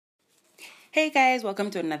Hey guys,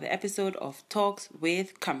 welcome to another episode of Talks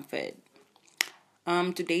with Comfort.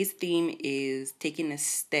 Today's theme is taking a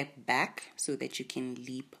step back so that you can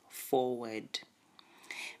leap forward.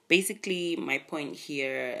 Basically, my point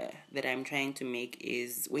here that I'm trying to make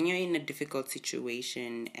is when you're in a difficult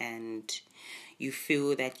situation and you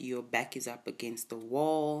feel that your back is up against the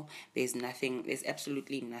wall, there's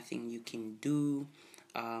absolutely nothing you can do.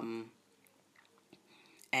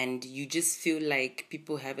 And you just feel like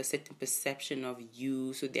people have a certain perception of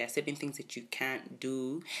you, so there are certain things that you can't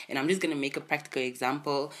do. And I'm just going to make a practical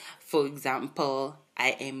example. For example,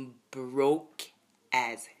 I am broke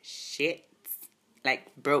as shit.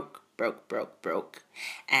 Like broke.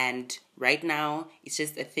 And right now, it's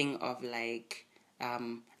just a thing of like,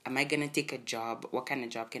 am I going to take a job? What kind of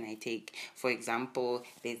job can I take? For example,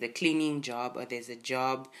 there's a cleaning job or there's a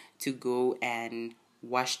job to go and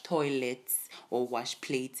wash toilets or wash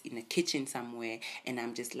plates in a kitchen somewhere, and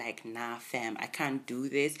I'm just like, nah fam, I can't do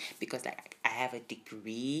this because like I have a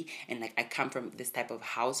degree and like I come from this type of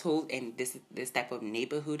household and this type of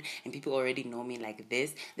neighborhood, and people already know me like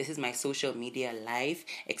this is my social media life,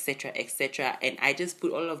 etc., and I just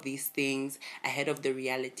put all of these things ahead of the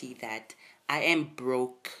reality that I am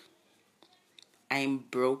broke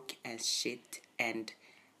as shit, and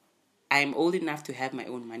I'm old enough to have my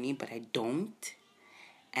own money, but I don't.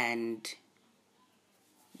 And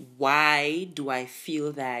why do I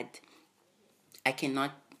feel that I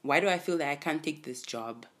can't take this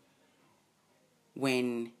job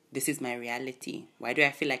when this is my reality? Why do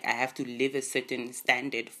I feel like I have to live a certain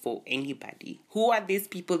standard for anybody? Who are these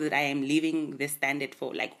people that I am living this standard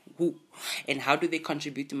for? Like who? And how do they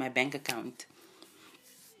contribute to my bank account?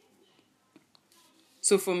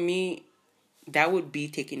 So for me, that would be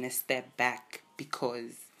taking a step back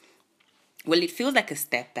because, well, it feels like a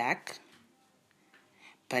step back.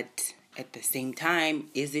 But at the same time,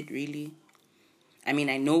 is it really? I mean,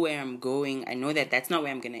 I know where I'm going. I know that that's not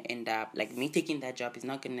where I'm going to end up. Like me taking that job doesn't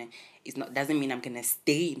mean I'm going to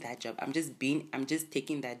stay in that job. I'm just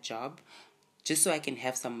taking that job just so I can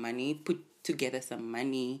have some money, put together some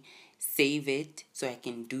money, save it so I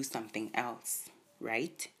can do something else,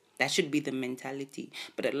 right? That should be the mentality.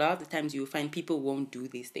 But a lot of the times you'll find people won't do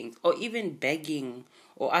these things, or even begging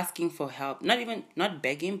or asking for help. Not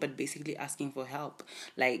begging, but basically asking for help.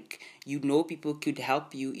 Like, people could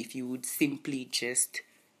help you if you would simply just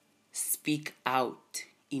speak out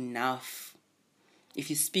enough.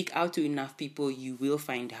 If you speak out to enough people, you will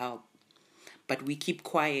find help. But we keep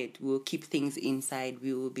quiet. We'll keep things inside.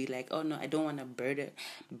 We will be like, oh no, I don't want to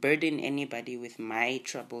burden anybody with my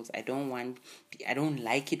troubles. I don't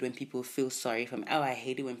like it when people feel sorry for me. Oh, I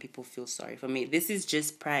hate it when people feel sorry for me. This is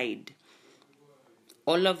just pride.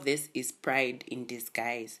 All of this is pride in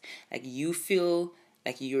disguise. Like you feel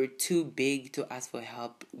like you're too big to ask for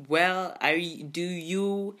help. Well, are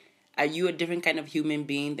you a different kind of human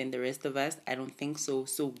being than the rest of us? I don't think so.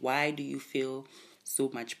 So why do you feel so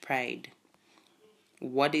much pride?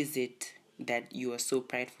 What is it that you are so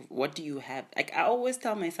prideful? What do you have? Like I always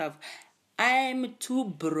tell myself, I'm too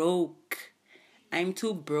broke. I'm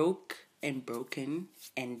too broke and broken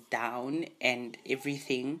and down and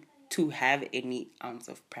everything to have any ounce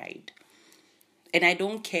of pride. And I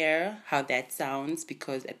don't care how that sounds,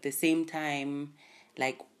 because at the same time,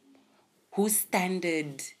 like, whose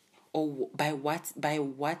standard or by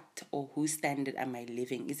what or whose standard am I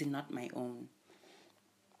living? Is it not my own?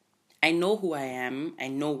 I know who I am. I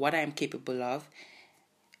know what I'm capable of.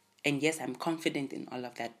 And yes, I'm confident in all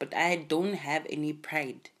of that. But I don't have any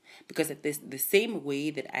pride. Because at the same way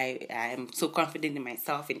that I am so confident in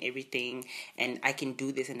myself and everything, and I can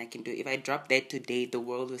do this and I can do it. If I drop dead today, the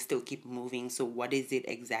world will still keep moving. So what is it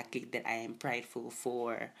exactly that I am prideful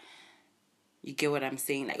for? You get what I'm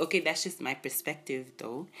saying? Like, okay, that's just my perspective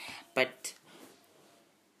though. But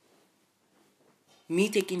me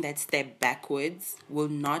taking that step backwards will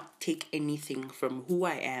not take anything from who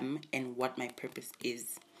I am and what my purpose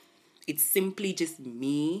is. It's simply just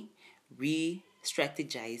me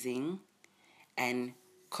re-strategizing and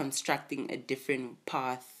constructing a different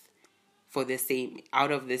path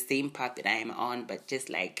out of the same path that I am on, but just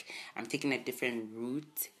like I'm taking a different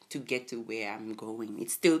route to get to where I'm going.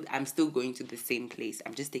 I'm still going to the same place.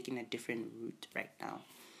 I'm just taking a different route right now.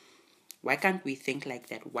 Why can't we think like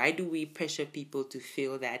that? Why do we pressure people to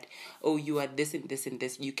feel that, oh, you are this and this and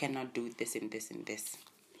this, you cannot do this and this and this?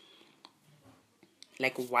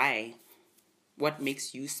 Like, why? What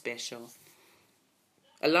makes you special?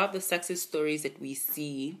 A lot of the success stories that we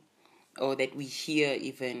see or that we hear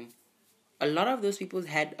even, a lot of those people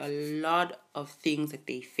had a lot of things that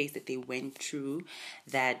they faced, that they went through,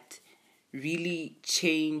 that really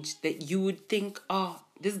changed, that you would think, oh,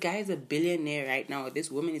 this guy is a billionaire right now.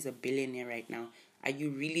 This woman is a billionaire right now. Are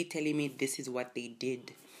you really telling me this is what they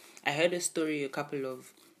did? I heard a story a couple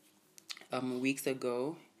of weeks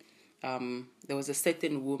ago. There was a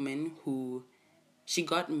certain woman who, she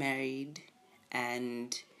got married,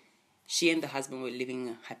 and she and the husband were living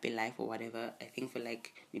a happy life or whatever. I think for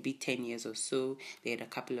like maybe 10 years or so. They had a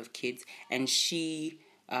couple of kids, and she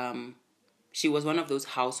was one of those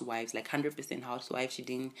housewives, like 100% housewife. She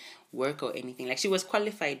didn't work or anything. Like, she was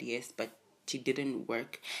qualified, yes, but she didn't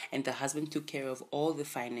work. And the husband took care of all the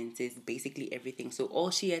finances, basically everything. So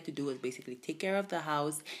all she had to do was basically take care of the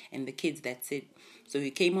house and the kids. That's it. So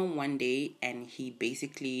he came home one day and he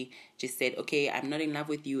basically just said, okay, I'm not in love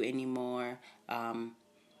with you anymore. And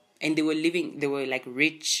they were like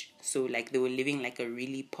rich, so like they were living like a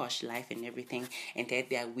really posh life and everything, and they had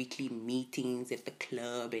their weekly meetings at the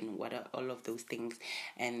club and all of those things.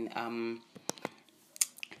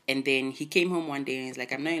 And then he came home one day and he's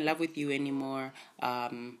like, I'm not in love with you anymore,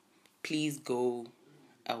 please go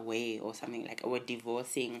away, or something, like, we're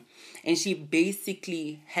divorcing. And she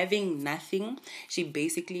basically, having nothing, she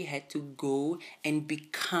basically had to go and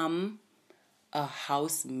become a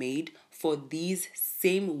housemaid for these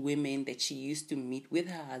same women that she used to meet with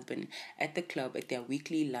her husband at the club at their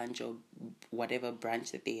weekly lunch or whatever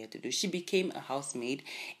brunch that they had to do. She became a housemaid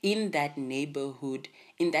in that neighborhood,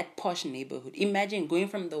 in that posh neighborhood. Imagine going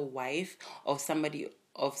from the wife of somebody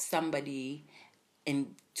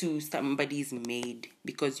and to somebody's maid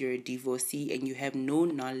because you're a divorcee and you have no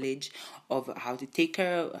knowledge of how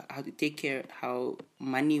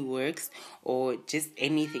money works, or just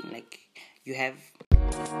anything. Like, you have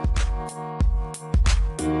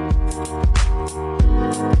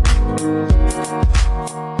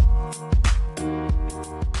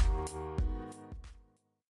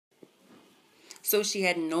so she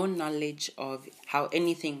had no knowledge of how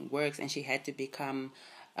anything works, and she had to become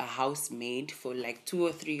a housemaid for like 2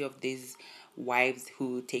 or 3 of these wives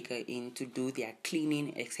who take her in to do their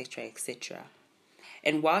cleaning, etc., etc.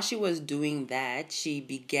 And while she was doing that, she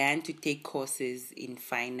began to take courses in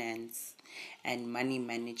finance and money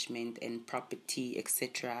management and property,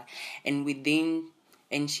 etc. And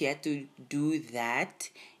she had to do that,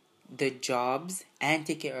 the jobs, and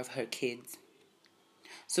take care of her kids.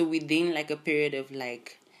 So within like a period of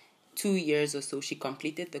like 2 years or so, she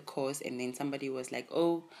completed the course, and then somebody was like,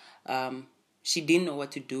 she didn't know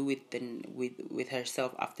what to do with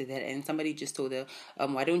herself after that, and somebody just told her,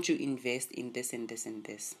 why don't you invest in this and this and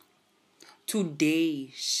this. Today,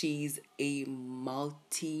 she's a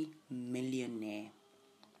multi-millionaire.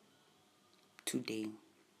 Today.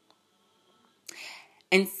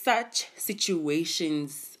 And such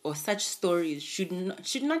situations or such stories should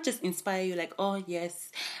not just inspire you like, oh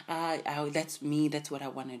yes, that's me, that's what I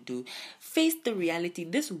want to do. Face the reality.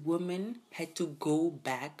 This woman had to go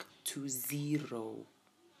back to zero.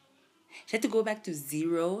 She had to go back to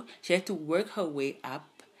zero. She had to work her way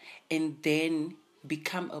up and then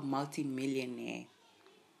become a multi-millionaire.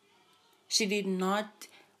 She did not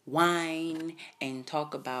whine and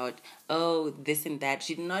talk about, oh, this and that.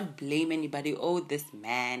 She did not blame anybody, oh, this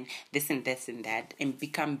man, this and this and that, and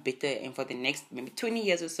become bitter, and for the next maybe 20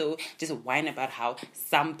 years or so just whine about how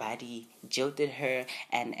somebody jilted her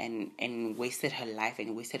and wasted her life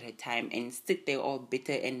and wasted her time, and sit there all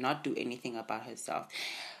bitter and not do anything about herself.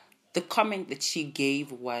 The comment that she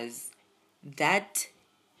gave was that,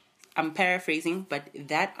 I'm paraphrasing, but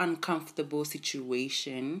that uncomfortable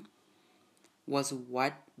situation was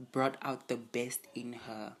what brought out the best in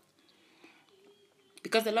her.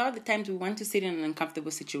 Because a lot of the times we want to sit in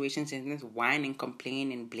uncomfortable situations and just whine and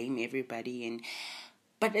complain and blame everybody,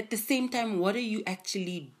 but at the same time, what are you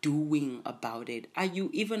actually doing about it? Are you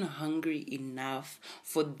even hungry enough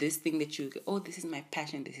for this thing that this is my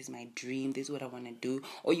passion, this is my dream, this is what I want to do?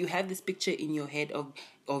 Or you have this picture in your head of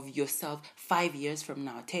yourself 5 years from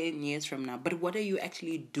now, 10 years from now, but what are you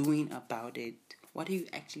actually doing about it? What are you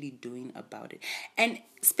actually doing about it? And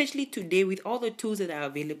especially today, with all the tools that are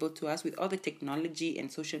available to us, with all the technology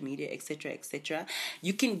and social media, etc., etc.,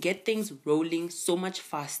 you can get things rolling so much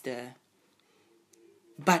faster.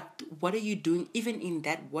 But what are you doing? Even in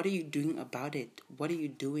that, what are you doing about it? What are you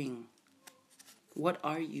doing? What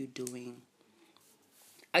are you doing?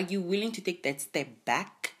 Are you willing to take that step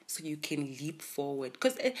back so you can leap forward?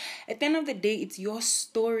 Because at the end of the day, it's your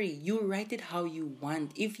story. You write it how you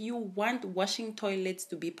want. If you want washing toilets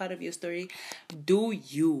to be part of your story, do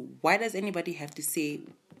you. Why does anybody have to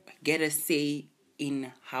get a say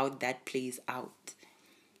in how that plays out?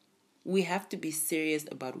 We have to be serious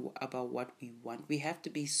about what we want. We have to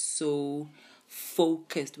be so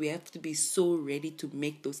focused. We have to be so ready to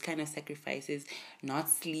make those kind of sacrifices, not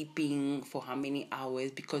sleeping for how many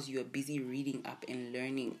hours because you are busy reading up and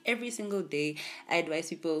learning. Every single day, I advise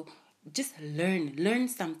people, just learn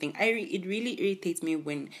something. It really irritates me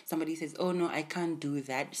when somebody says, oh no, I can't do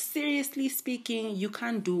that. Seriously speaking, you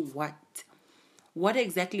can't do what? What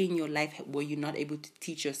exactly in your life were you not able to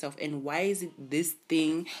teach yourself? And why is it this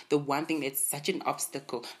thing, the one thing that's such an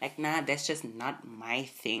obstacle? Like, nah, that's just not my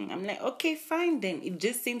thing. I'm like, okay, fine then. It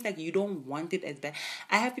just seems like you don't want it as bad.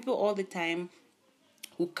 I have people all the time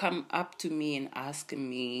who come up to me and ask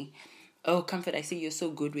me, oh, Comfort, I see you're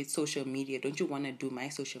so good with social media. Don't you want to do my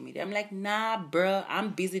social media? I'm like, nah, bruh, I'm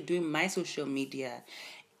busy doing my social media.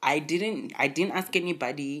 I didn't ask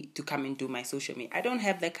anybody to come and do my social media. I don't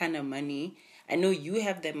have that kind of money. I know you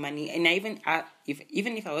have that money, and I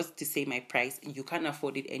even if I was to say my price, you can't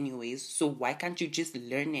afford it anyways. So why can't you just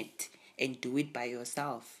learn it and do it by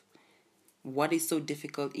yourself? What is so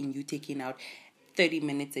difficult in you taking out 30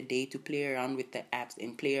 minutes a day to play around with the apps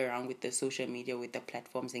and play around with the social media, with the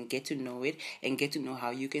platforms, and get to know it and get to know how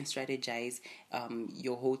you can strategize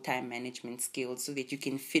your whole time management skills so that you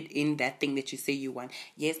can fit in that thing that you say you want.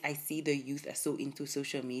 Yes, I see the youth are so into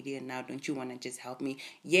social media now. Don't you want to just help me?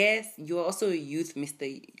 Yes, you're also a youth,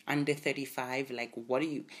 Mr. Under 35. Like, what are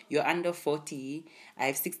you? You're under 40. I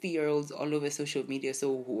have 60-year-olds all over social media.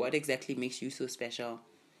 So what exactly makes you so special?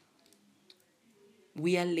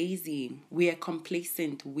 We are lazy. We are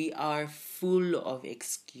complacent. We are full of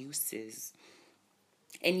excuses.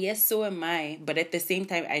 And yes, so am I. But at the same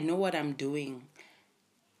time, I know what I'm doing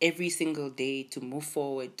every single day to move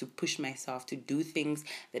forward, to push myself, to do things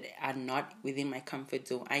that are not within my comfort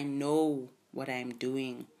zone. I know what I'm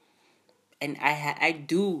doing. And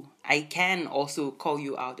I can also call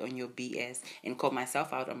you out on your BS and call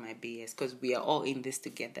myself out on my BS, because we are all in this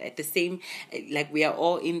together. We are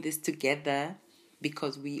all in this together,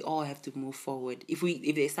 because we all have to move forward. If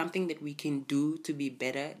there's something that we can do to be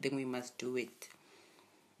better, then we must do it.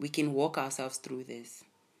 We can walk ourselves through this.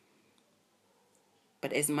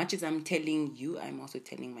 But as much as I'm telling you, I'm also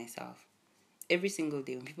telling myself. Every single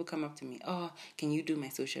day when people come up to me, oh, can you do my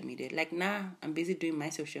social media? Like, nah, I'm busy doing my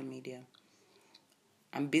social media.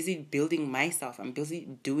 I'm busy building myself. I'm busy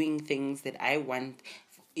doing things that I want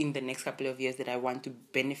in the next couple of years, that I want to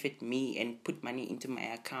benefit me and put money into my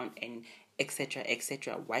account and etc.,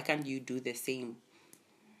 etc. Why can't you do the same?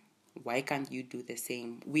 Why can't you do the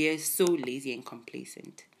same? We are so lazy and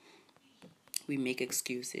complacent. We make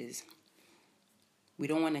excuses. We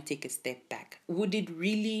don't want to take a step back. Would it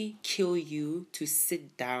really kill you to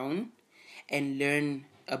sit down and learn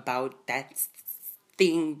about that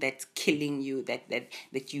thing that's killing you,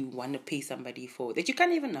 that you want to pay somebody for, that you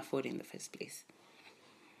can't even afford in the first place?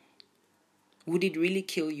 Would it really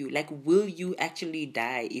kill you? Like, will you actually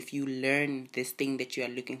die if you learn this thing that you are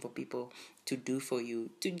looking for people to do for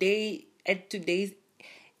you? With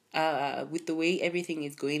the way everything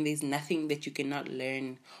is going, there's nothing that you cannot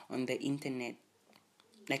learn on the internet.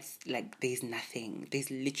 Like there's nothing.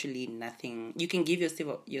 There's literally nothing. You can give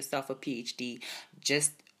yourself a PhD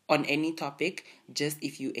just on any topic, just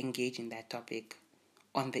if you engage in that topic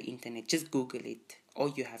on the internet. Just Google it. All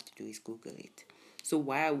you have to do is Google it. So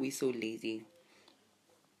why are we so lazy?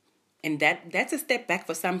 And that's a step back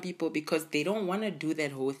for some people, because they don't want to do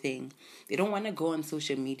that whole thing. They don't want to go on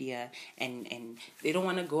social media and they don't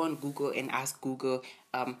want to go on Google and ask Google,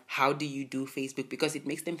 how do you do Facebook? Because it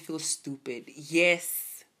makes them feel stupid.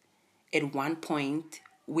 Yes, at one point,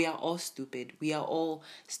 we are all stupid. We are all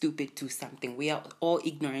stupid to something. We are all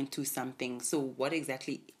ignorant to something. So why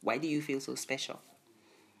do you feel so special?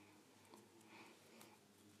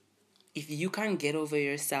 If you can't get over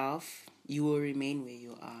yourself, you will remain where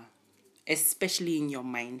you are. Especially in your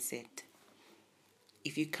mindset.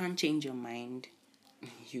 If you can't change your mind,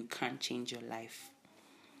 you can't change your life.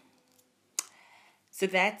 So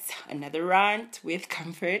that's another rant with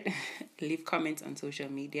Comfort. Leave comments on social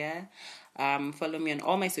media. Follow me on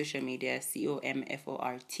all my social media,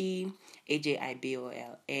 COMFORT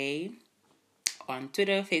AJIBOLA, on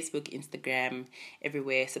Twitter, Facebook, Instagram,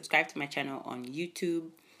 everywhere. Subscribe to my channel on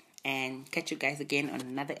YouTube, and catch you guys again on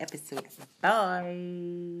another episode.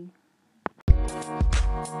 Bye.